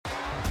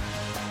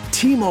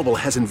T-Mobile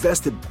has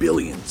invested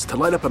billions to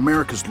light up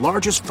America's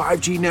largest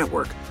 5G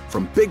network,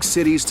 from big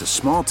cities to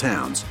small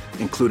towns,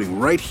 including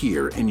right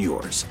here in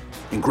yours.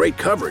 And great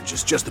coverage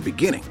is just the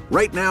beginning.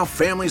 Right now,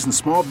 families and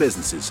small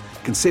businesses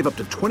can save up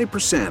to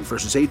 20%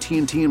 versus AT&T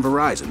and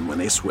Verizon when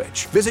they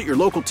switch. Visit your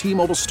local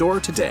T-Mobile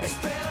store today.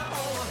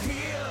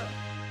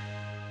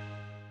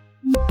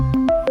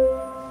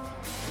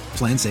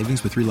 Plan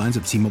savings with 3 lines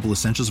of T-Mobile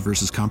Essentials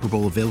versus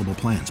comparable available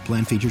plans.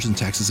 Plan features and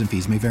taxes and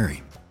fees may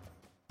vary.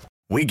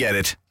 We get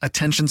it.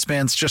 Attention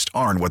spans just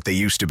aren't what they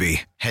used to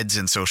be. Heads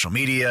in social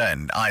media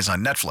and eyes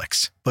on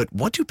Netflix. But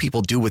what do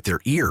people do with their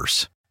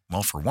ears?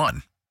 Well, for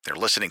one, they're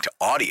listening to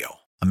audio.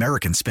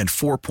 Americans spend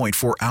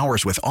 4.4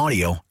 hours with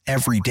audio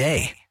every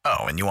day. Oh,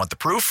 and you want the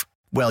proof?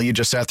 Well, you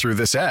just sat through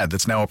this ad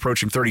that's now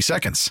approaching 30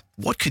 seconds.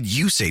 What could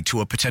you say to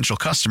a potential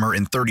customer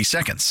in 30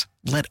 seconds?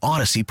 Let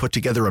Odyssey put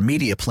together a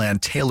media plan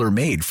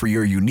tailor-made for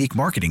your unique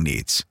marketing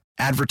needs.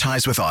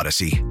 Advertise with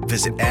Odyssey.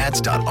 Visit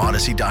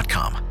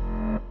ads.odyssey.com.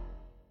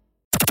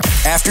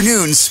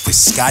 Afternoons with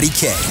Scotty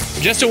K.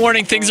 Just a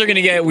warning, things are going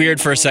to get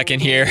weird for a second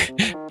here.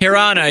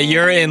 Hirana,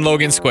 you're in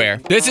Logan Square.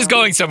 This is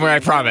going somewhere,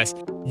 I promise.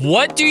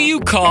 What do you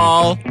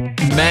call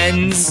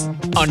men's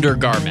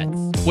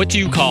undergarments? What do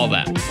you call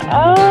them?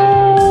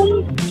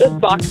 Just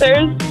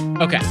boxers.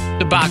 Okay,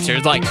 the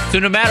boxers. So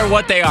no matter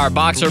what they are,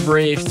 boxer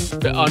briefs,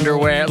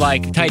 underwear,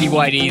 like tighty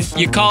whities,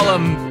 you call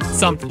them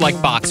something like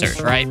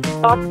boxers, right?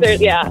 Boxers,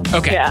 yeah.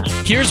 Okay, yeah.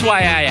 Here's why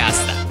I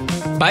asked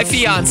that. My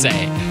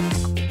fiance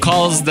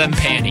calls them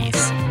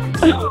panties.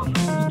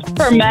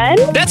 For men?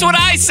 That's what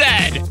I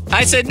said.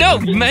 I said, no,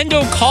 men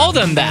don't call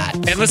them that.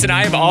 And listen,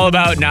 I am all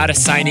about not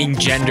assigning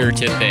gender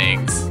to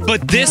things.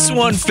 But this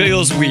one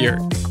feels weird.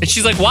 And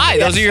she's like, why?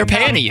 Those are your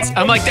panties.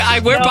 I'm like,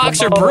 I wear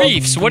boxer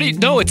briefs. What do you...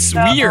 No, it's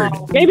weird.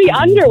 Maybe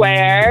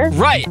underwear.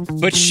 Right.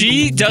 But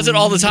she does it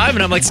all the time.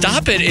 And I'm like,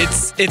 stop it.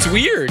 It's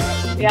weird.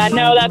 Yeah,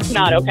 no, that's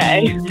not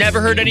okay. Never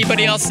heard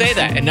anybody else say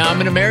that. And now I'm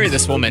going to marry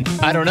this woman.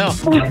 I don't know.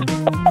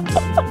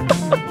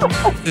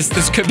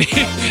 This could be...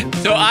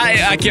 So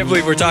I can't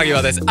believe we're talking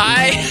about this.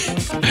 I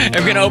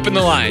am going to open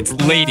the lines.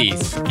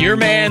 Ladies, your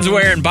man's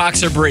wearing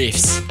boxer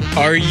briefs.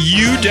 Are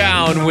you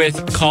down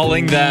with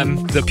calling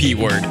them the P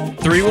word?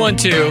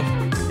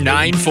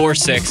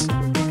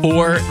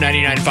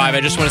 312-946-4995.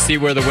 I just want to see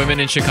where the women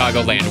in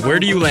Chicago land. Where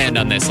do you land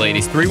on this,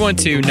 ladies?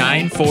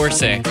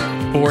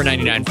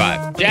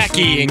 312-946-4995.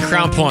 Jackie in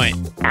Crown Point.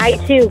 I,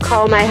 too,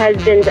 call my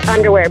husband's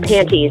underwear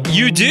panties.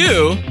 You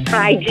do?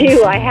 I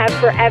do. I have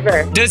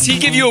forever. Does he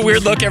give you a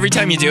weird look every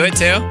time you do it,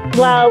 too?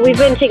 Well, we've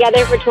been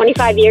together for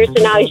 25 years, so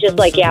now he's just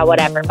like, yeah,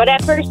 whatever. But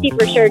at first, he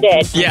for sure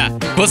did. Yeah.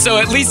 Well, so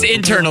at least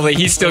internally,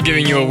 he's still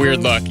giving you a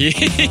weird look.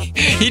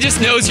 He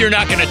just knows you're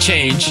not going to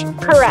change.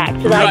 Correct.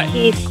 Like,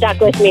 he's stuck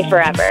with me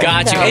forever.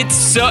 Got you.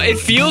 It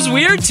feels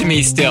weird to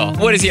me still.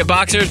 What is he, a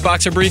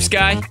boxer briefs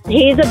guy?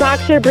 He's a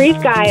boxer brief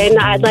guy, and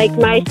like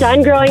my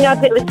son growing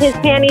up, it was his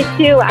panties,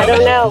 too. I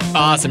don't know.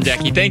 Awesome,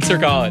 Jackie. Thanks for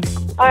calling.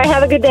 All right,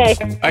 have a good day.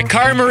 All right,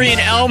 Cara Marie in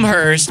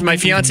Elmhurst. My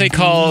fiance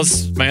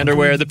calls my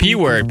underwear the P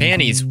word,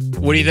 panties.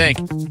 What do you think?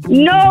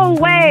 No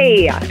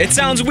way. It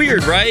sounds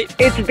weird, right?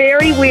 It's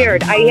very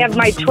weird. I have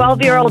my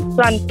 12-year-old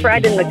son,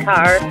 Fred, in the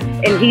car,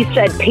 and he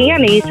said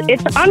panties.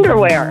 It's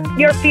underwear.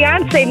 Your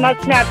fiance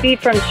must not be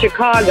from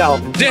Chicago.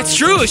 That's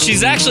true.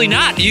 She's actually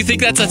not. Do you think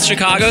that's a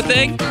Chicago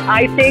thing?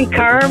 I think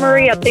Cara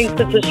Maria thinks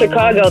it's a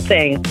Chicago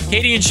thing.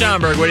 Katie in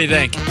Schaumburg, what do you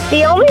think?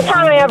 The only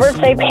time I ever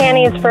say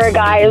panties for a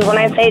guy is when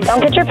I say,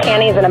 don't get your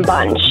panties in a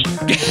bunch.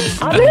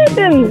 Other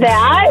than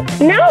that,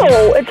 no,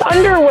 it's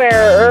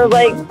underwear or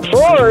like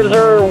drawers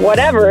or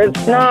whatever.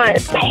 It's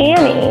not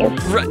panties.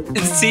 Right.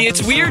 See,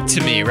 it's weird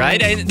to me, right?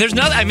 There's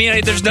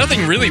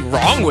nothing really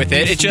wrong with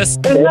it. There's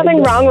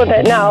nothing wrong with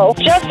it, no.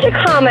 Just to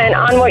comment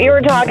on what you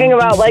were talking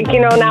about,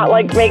 not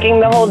like making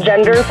the whole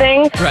gender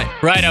thing.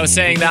 Right. I was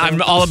saying that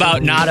I'm all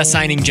about not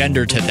assigning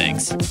gender to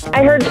things.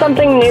 I heard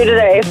something new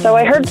today. So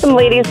I heard some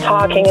ladies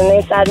talking and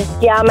they said,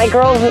 yeah, my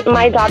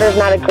daughter's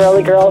not a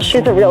girly girl.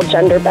 She's a real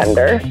gender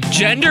bender.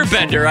 Gender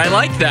bender, I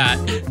like that.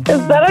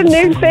 Is that a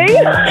new thing?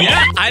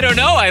 Yeah, I don't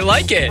know. I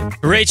like it.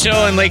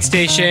 Rachel in Lake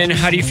Station,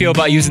 how do you feel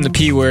about using the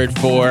P word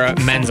for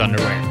men's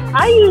underwear?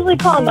 I usually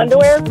call them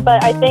underwear,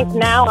 but I think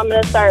now I'm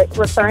going to start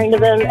referring to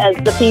them as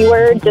the P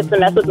word just to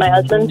mess with my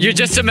husband. You're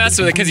just to mess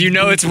with it because you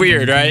know it's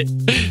weird, right?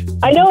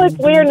 I know it's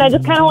weird, and I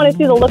just kind of want to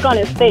see the look on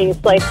his face.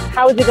 Like,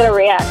 how is he going to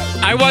react?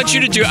 I want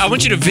you to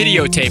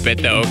videotape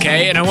it, though,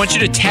 okay? And I want you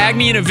to tag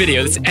me in a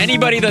video. It's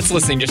anybody that's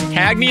listening, just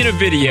tag me in a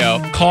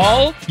video.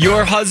 Call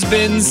your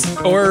husband's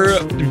or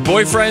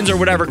boyfriend's or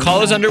whatever.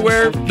 Call his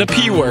underwear the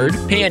P word,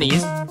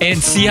 panties, and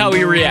see how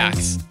he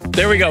reacts.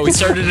 There we go. We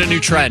started a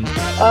new trend.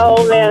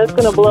 Oh, man, it's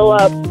going to blow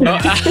up.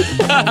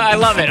 I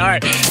love it. All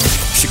right.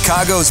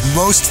 Chicago's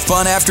most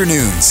fun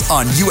afternoons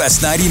on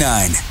US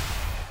 99.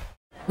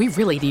 We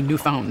really need new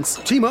phones.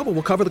 T-Mobile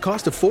will cover the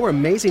cost of 4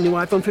 amazing new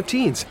iPhone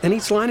 15s, and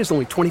each line is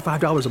only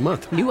 $25 a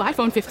month. New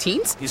iPhone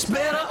 15s? It's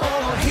better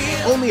over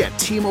here. Only at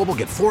T-Mobile,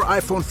 get 4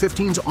 iPhone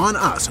 15s on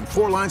us and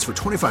 4 lines for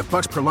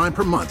 $25 per line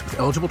per month with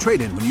eligible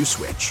trade-in when you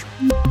switch.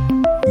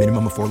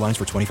 Minimum of 4 lines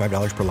for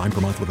 $25 per line per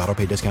month with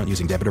autopay discount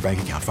using debit or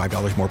bank account.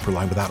 $5 more per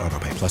line without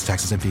autopay, plus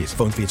taxes and fees.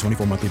 Phone fee at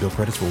 24 monthly bill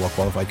credits for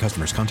well-qualified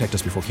customers. Contact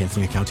us before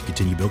canceling account to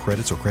continue bill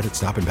credits or credit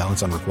stop and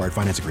balance on required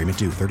finance agreement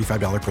due.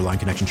 $35 per line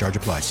connection charge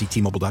applies. See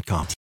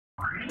T-Mobile.com.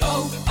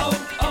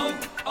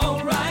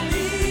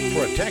 O'Reilly.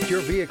 Protect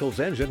your vehicle's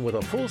engine with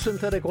a full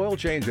synthetic oil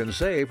change and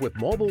save with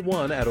Mobil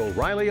 1 at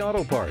O'Reilly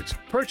Auto Parts.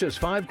 Purchase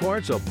 5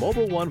 quarts of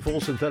Mobil 1 full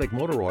synthetic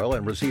motor oil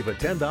and receive a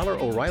 $10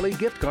 O'Reilly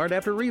gift card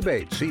after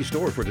rebate. See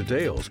store for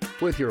details.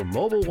 With your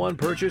Mobil 1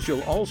 purchase,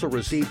 you'll also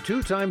receive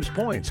 2 times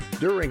points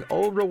during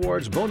O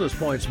Rewards Bonus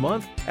Points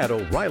Month at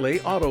O'Reilly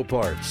Auto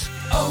Parts.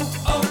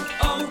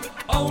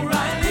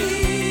 O'Reilly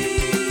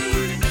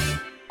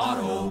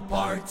Auto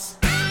Parts.